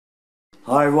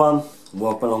Hi everyone,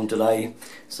 welcome along today.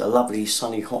 It's a lovely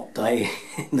sunny hot day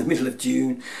in the middle of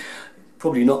June.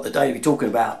 Probably not the day to be talking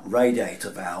about radiator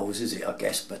valves, is it, I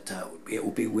guess, but it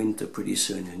will be winter pretty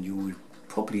soon and you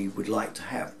probably would like to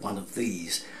have one of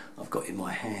these I've got in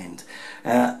my hand.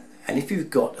 And if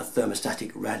you've got a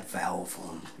thermostatic rad valve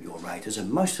on your radiators,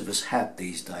 and most of us have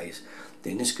these days,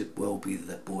 then this could well be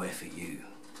the boy for you.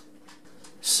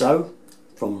 So,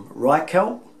 from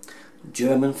Reichelt,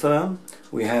 German firm,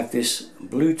 we have this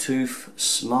Bluetooth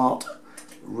smart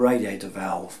radiator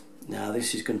valve. Now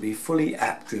this is going to be fully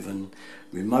app driven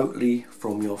remotely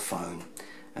from your phone,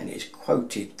 and it's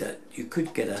quoted that you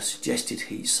could get a suggested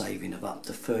heat saving of up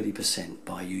to 30%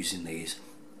 by using these.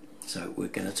 So we're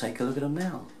going to take a look at them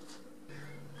now.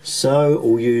 So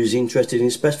all you interested in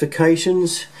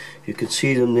specifications, you can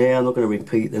see them there. I'm not going to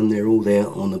repeat them, they're all there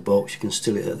on the box. You can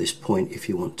still at this point if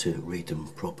you want to read them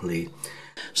properly.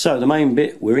 So the main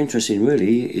bit we're interested in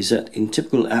really is that in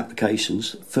typical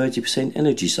applications 30%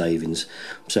 energy savings.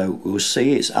 So we'll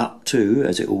see it's up to,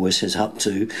 as it always says, up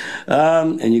to,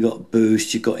 and you've got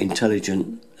boost, you've got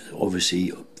intelligent,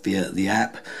 obviously via the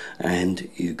app, and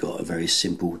you've got a very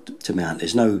simple to mount.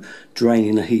 There's no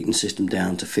draining the heating system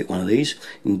down to fit one of these.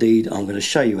 Indeed, I'm going to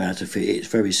show you how to fit it. It's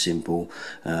very simple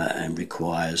and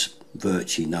requires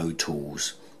virtually no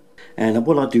tools. And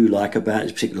what I do like about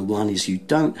this particular one is you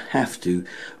don't have to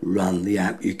run the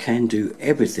app. You can do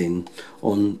everything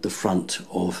on the front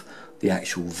of the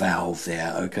actual valve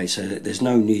there. Okay, so there's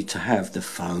no need to have the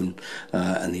phone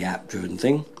and the app driven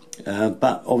thing.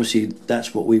 But obviously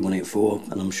that's what we want it for,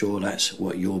 and I'm sure that's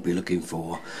what you'll be looking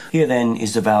for. Here then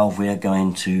is the valve we're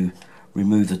going to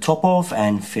remove the top of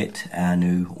and fit our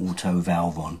new auto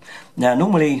valve on. Now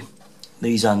normally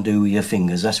these undo with your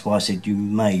fingers. That's why I said you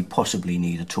may possibly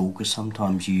need a tool, because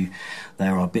sometimes they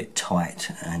are a bit tight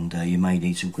and you may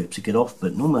need some grips to get off,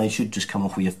 but normally they should just come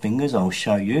off with your fingers. I'll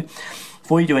show you.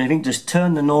 Before you do anything, just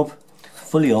turn the knob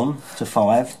fully on to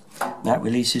 5. That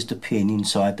releases the pin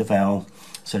inside the valve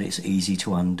so that it's easy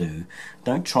to undo.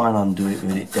 Don't try and undo it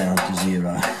with it down to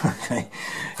 0. Okay,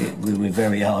 it will be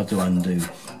very hard to undo.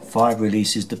 5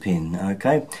 releases the pin.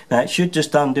 Okay, now it should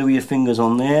just undo with your fingers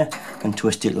on there and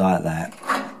twist it like that.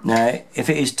 Now if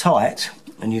it is tight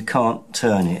and you can't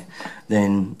turn it,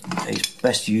 then it's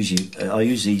best to use I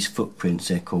use these footprints,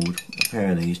 they're called, a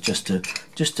pair of these, just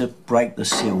to break the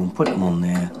seal and put them on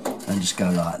there and just go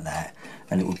like that,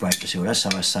 and it will break the seal. That's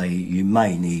how I say you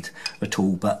may need a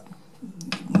tool, but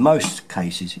in most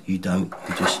cases you don't.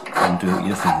 You just undo it with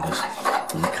your fingers.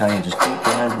 Okay, you just put it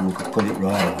down and we can put it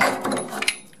right up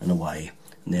and away,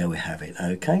 and there we have it.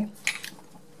 Okay,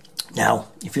 now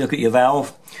if you look at your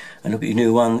valve and look at your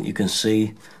new one, you can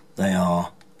see they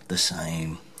are the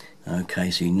same. Okay,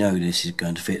 so you know this is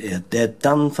going to fit. They're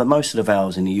done for most of the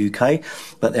valves in the UK,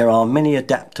 but there are many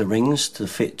adapter rings to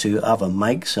fit to other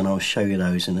makes, and I'll show you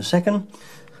those in a second.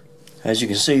 As you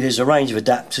can see, there's a range of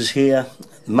adapters here,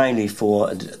 mainly for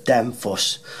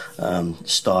Danfoss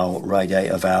style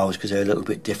radiator valves, because they're a little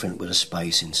bit different with the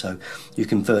spacing. So you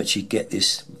can virtually get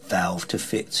this valve to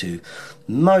fit to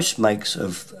most makes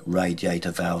of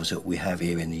radiator valves that we have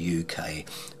here in the UK.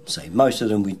 So most of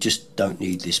them we just don't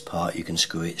need this part. You can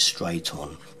screw it straight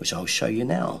on, which I'll show you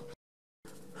now.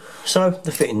 So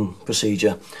the fitting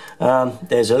procedure,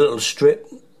 there's a little strip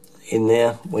in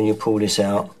there when you pull this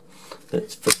out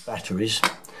that's for batteries.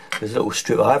 There's a little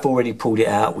strip. I've already pulled it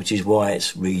out, which is why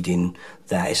it's reading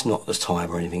that. It's not the time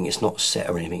or anything, it's not set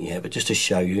or anything yet, but just to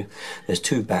show you, there's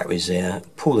 2 batteries there.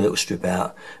 Pull the little strip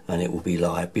out and it will be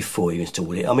live before you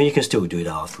install it. I mean, you can still do it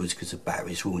afterwards because the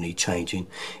batteries will need changing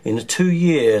in the 2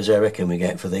 years I reckon we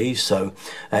get for these, so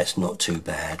that's not too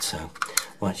bad. So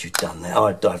once you've done that,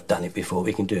 I've done it before,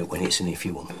 we can do it when it's in if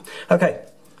you want. Okay,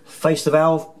 face the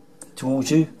valve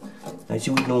towards you as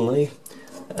you would normally,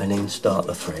 and then start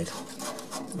the thread.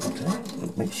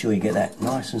 Okay, make sure you get that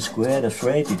nice and square, the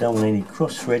thread. You don't want any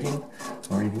cross threading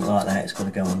or anything like that. It's got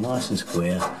to go on nice and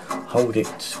square. Hold it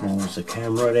towards the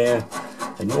camera there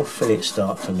and you'll feel it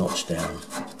start to notch down.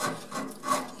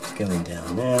 It's going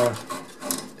down now.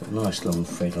 Got a nice long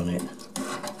thread on it.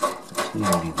 It's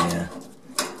nearly there.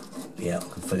 Yeah,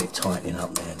 I can feel it tightening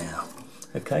up there now.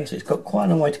 Okay, so it's got quite a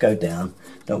long way to go down.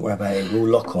 Don't worry about it, it will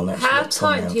lock on. How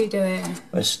tight do you do it?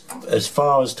 As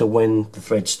far as to when the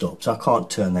thread stops. I can't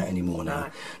turn that anymore now.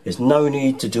 No. There's no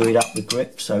need to do it up with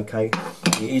grips, okay?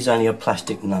 It is only a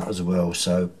plastic nut as well,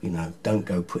 so, you know, don't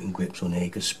go putting grips on there,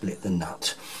 you can split the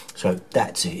nut. So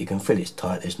that's it, you can feel it's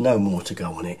tight, there's no more to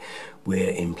go on it. We're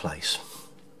in place.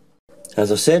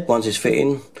 As I said, once it's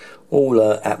fitting, all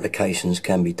applications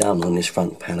can be done on this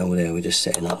front panel there. We're just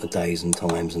setting up the days and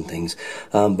times and things.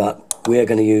 But we're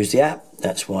going to use the app.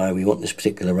 That's why we want this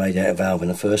particular radiator valve in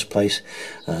the first place,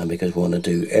 because we want to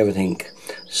do everything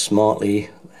smartly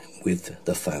with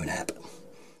the phone app.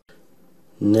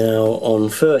 Now, on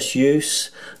first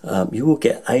use, you will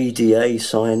get ADA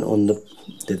sign on the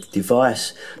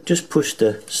device. Just push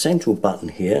the central button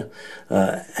here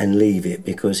and leave it,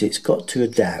 because it's got to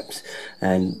adapt,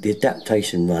 and the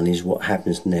adaptation run is what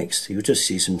happens next. You'll just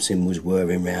see some symbols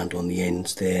whirring around on the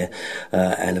ends there,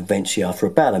 and eventually after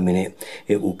about a minute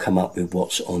it will come up with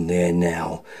what's on there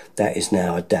now. That is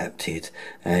now adapted,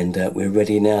 and we're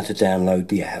ready now to download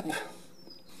the app.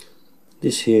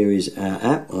 This here is our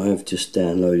app. I've just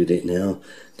downloaded it now.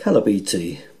 Colour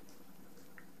BT.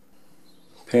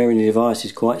 Pairing the device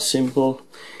is quite simple.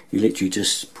 You literally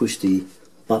just push the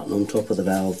button on top of the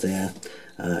valve there,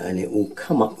 and it will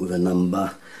come up with a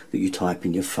number that you type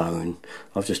in your phone.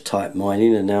 I've just typed mine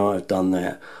in, and now I've done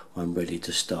that, I'm ready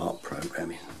to start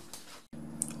programming.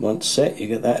 Once set, you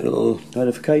get that little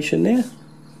notification there.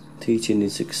 Teaching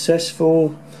is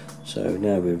successful. So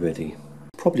now we're ready.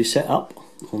 Probably set up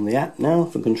on the app now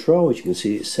for control. As you can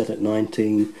see, it's set at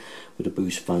 19 with a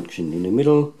boost function in the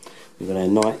middle. We've got our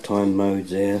nighttime modes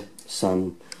there,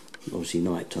 sun, obviously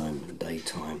nighttime and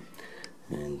daytime,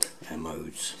 and our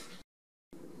modes.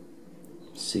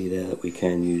 See there that we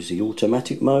can use the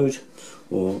automatic mode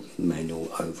or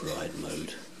manual override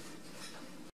mode.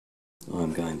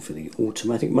 I'm going for the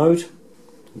automatic mode.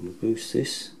 I'm going to boost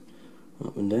this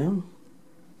up and down.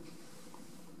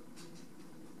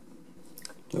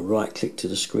 A right click to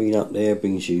the screen up there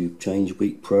brings you change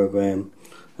week program,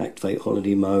 activate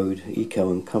holiday mode, eco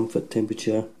and comfort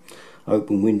temperature,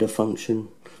 open window function,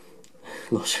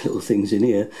 lots of little things in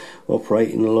here,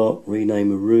 operating lock,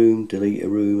 rename a room, delete a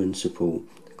room, and support.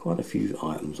 Quite a few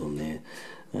items on there,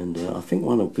 and I think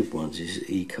one of the good ones is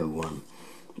eco one.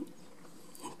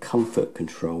 Comfort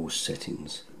control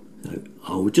settings. So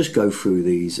I will just go through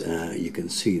these. You can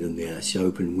see them there. It's the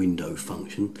open window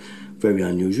function. Very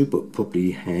unusual, but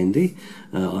probably handy.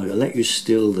 I'll let you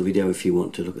still the video if you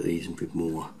want to look at these a bit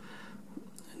more,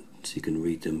 so you can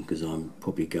read them, because I'm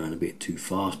probably going a bit too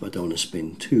fast, but I don't want to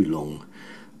spend too long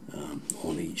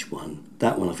on each one.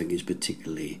 That one I think is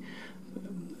particularly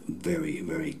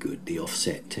very good, the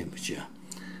offset temperature.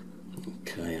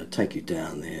 Okay, I'll take you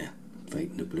down there,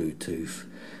 fake the Bluetooth,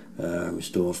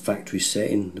 restore factory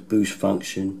setting, the boost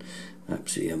function,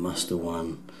 absolutely a muster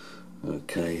one.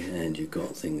 Okay, and you've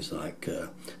got things like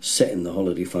setting the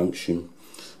holiday function.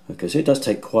 Okay, so it does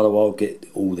take quite a while to get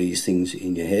all these things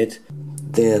in your head.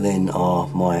 There then are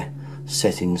my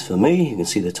settings for me. You can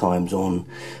see the times on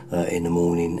in the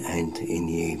morning and in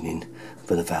the evening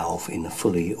for the valve in the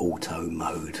fully auto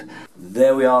mode.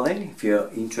 There we are then. If you're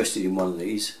interested in one of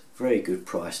these, very good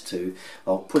price too.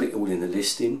 I'll put it all in the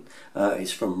listing.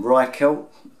 It's from Reichelt,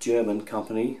 German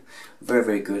company.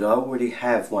 Very good. I already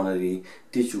have one of the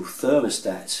digital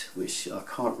thermostats, which I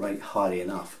can't rate highly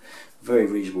enough. Very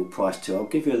reasonable price too. I'll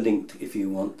give you a link if you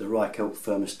want the Reichelt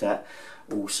thermostat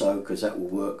also, because that will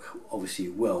work obviously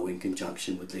well in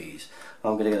conjunction with these.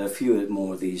 I'm going to get a few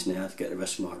more of these now to get the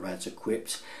rest of my rads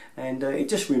equipped, and it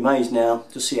just remains now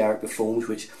to see how it performs,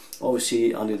 which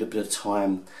obviously I need a bit of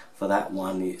time for that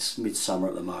one. It's midsummer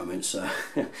at the moment, so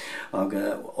I'm going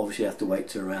to obviously have to wait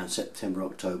till around September,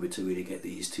 October to really get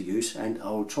these to use, and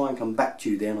I'll try and come back to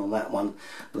you then on that one,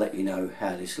 let you know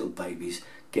how this little baby's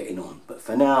getting on. But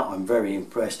for now, I'm very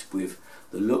impressed with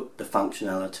the look, the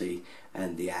functionality,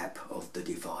 and the app of the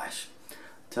device.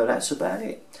 So that's about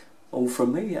it. All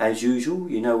from me, as usual.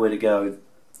 You know where to go,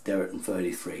 Derek and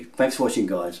 33. Thanks for watching,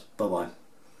 guys. Bye bye.